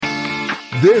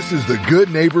This is the Good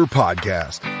Neighbor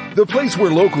Podcast, the place where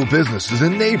local businesses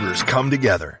and neighbors come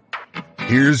together.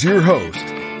 Here's your host,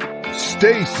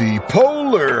 Stacy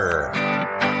Poehler.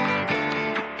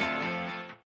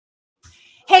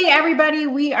 Hey everybody,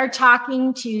 we are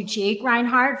talking to Jake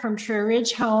Reinhardt from True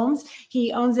Ridge Homes.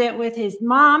 He owns it with his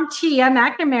mom, Tia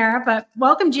McNamara, but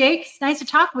welcome Jake, it's nice to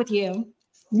talk with you.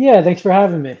 Yeah, thanks for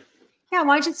having me. Yeah,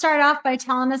 why don't you start off by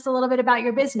telling us a little bit about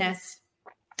your business?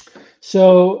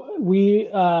 So we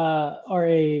are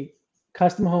a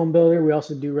custom home builder. We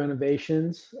also do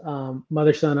renovations,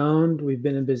 mother son owned. We've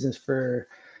been in business for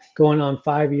going on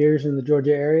 5 years in the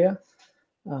Georgia area.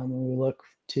 And we look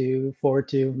forward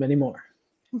to many more.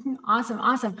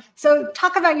 Awesome. So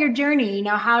talk about your journey.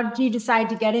 How did you decide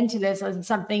to get into this? Was it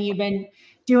something you've been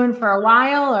doing for a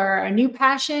while or a new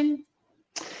passion?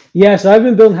 Yeah, so I've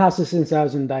been building houses since I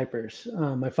was in diapers.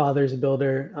 My father's a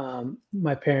builder.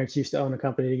 My parents used to own a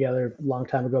company together a long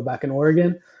time ago back in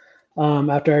Oregon.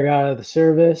 After I got out of the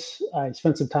service, I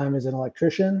spent some time as an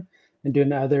electrician and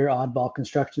doing other oddball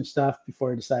construction stuff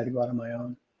before I decided to go out on my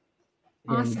own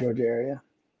in the Georgia area.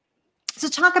 So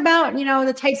talk about,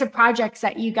 the types of projects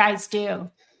that you guys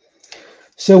do.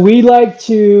 So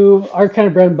our kind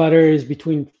of bread and butter is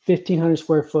between 1,500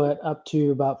 square foot up to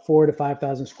about 4,000 to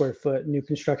 5,000 square foot new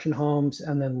construction homes,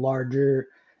 and then larger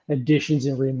additions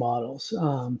and remodels.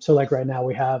 So like right now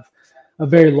we have a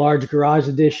very large garage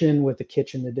addition with a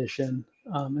kitchen addition.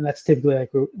 And that's typically like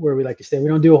where we like to stay. We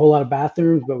don't do a whole lot of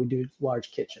bathrooms, but we do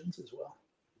large kitchens as well.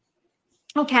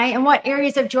 Okay. And what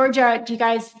areas of Georgia do you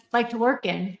guys like to work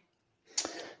in?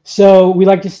 So we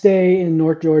like to stay in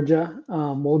North Georgia.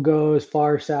 We'll go as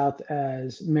far south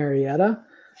as Marietta,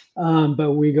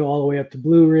 but we go all the way up to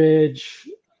Blue Ridge,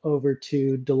 over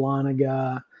to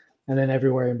Dahlonega, and then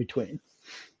everywhere in between.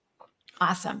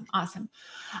 Awesome.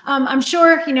 I'm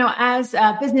sure, as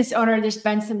a business owner, there's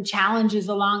been some challenges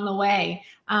along the way.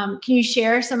 Can you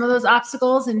share some of those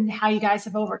obstacles and how you guys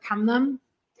have overcome them?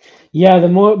 Yeah, the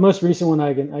most recent one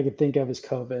I can think of is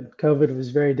COVID. COVID was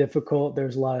very difficult. There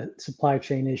was a lot of supply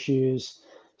chain issues,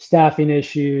 staffing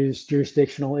issues,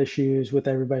 jurisdictional issues with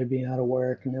everybody being out of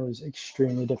work, and it was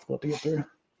extremely difficult to get through.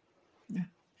 Yeah.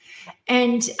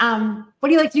 And what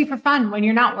do you like to do for fun when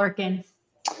you're not working?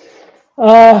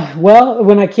 Well,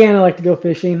 when I can, I like to go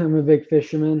fishing. I'm a big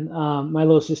fisherman. My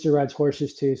little sister rides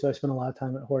horses too, so I spend a lot of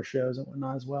time at horse shows and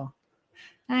whatnot as well.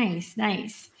 Nice.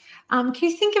 Can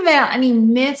you think about any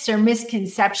myths or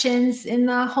misconceptions in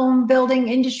the home building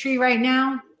industry right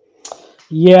now?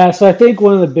 Yeah, so I think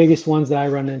one of the biggest ones that I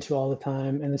run into all the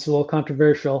time, and it's a little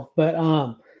controversial, but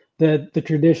the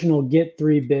traditional get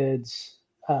 3 bids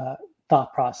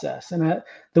thought process. And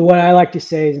what I like to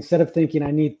say is, instead of thinking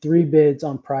I need 3 bids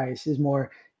on price, is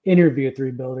more interview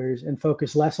 3 builders and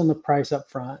focus less on the price up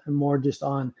front and more just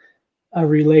on a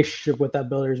relationship with that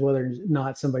builder, whether or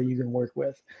not somebody you can work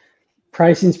with.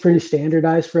 Pricing is pretty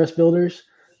standardized for us builders.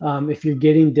 If you're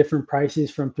getting different prices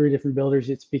from 3 different builders,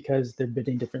 it's because they're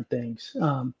bidding different things.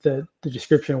 The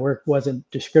description of work wasn't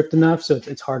descriptive enough, so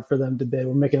it's hard for them to bid.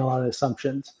 We're making a lot of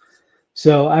assumptions.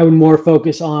 So I would more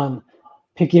focus on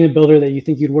picking a builder that you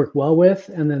think you'd work well with,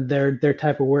 and then their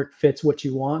type of work fits what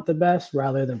you want the best,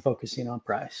 rather than focusing on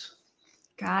price.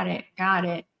 Got it.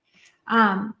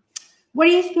 What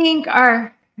do you think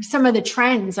are some of the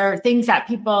trends or things that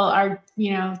people are,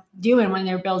 doing when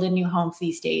they're building new homes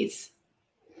these days?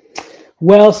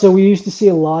 Well, so we used to see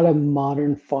a lot of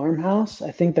modern farmhouse.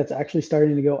 I think that's actually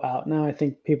starting to go out now. I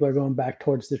think people are going back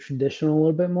towards the traditional a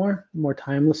little bit more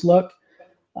timeless look.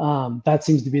 That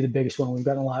seems to be the biggest one. We've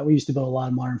gotten a lot. We used to build a lot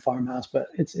of modern farmhouse, but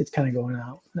it's kind of going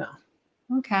out now.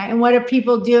 Okay. And what are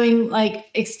people doing, like,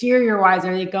 exterior wise?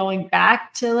 Are they going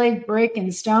back to like brick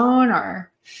and stone,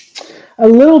 or? A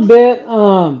little bit.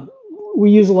 We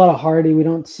use a lot of hardy. We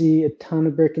don't see a ton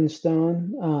of brick and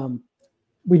stone.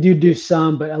 We do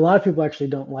some, but a lot of people actually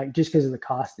don't like, just because of the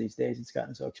cost these days. It's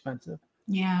gotten so expensive.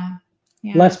 Yeah.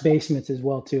 Less basements as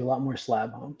well too. A lot more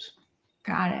slab homes.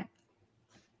 Got it.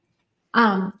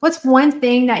 What's one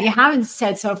thing that you haven't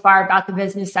said so far about the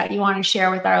business that you want to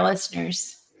share with our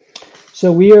listeners?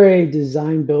 So we are a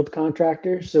design build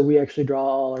contractor. So we actually draw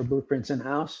all our blueprints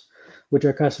in-house, which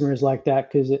our customers like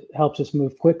that because it helps us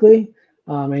move quickly.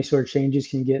 Any sort of changes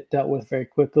can get dealt with very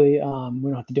quickly. We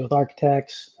don't have to deal with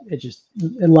architects. It's just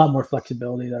a lot more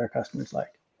flexibility that our customers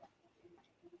like.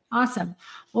 Awesome.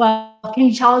 Well, can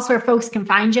you tell us where folks can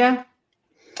find you?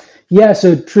 Yeah,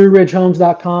 so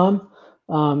trueridgehomes.com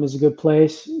is a good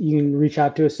place. You can reach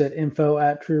out to us at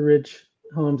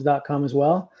info@trueridgehomes.com as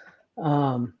well.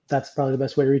 That's probably the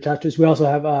best way to reach out to us. We also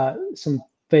have some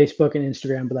Facebook and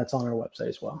Instagram, but that's on our website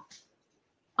as well.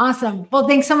 Awesome. Well,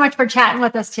 thanks so much for chatting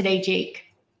with us today, Jake.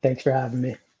 Thanks for having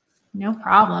me. No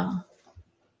problem.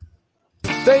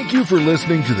 Thank you for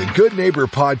listening to the Good Neighbor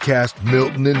Podcast,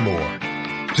 Milton and More.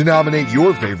 To nominate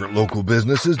your favorite local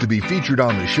businesses to be featured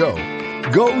on the show,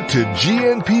 go to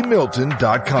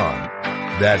gnpmilton.com.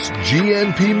 That's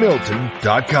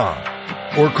gnpmilton.com.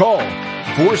 Or call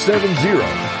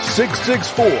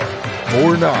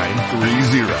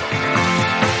 470-664-4930.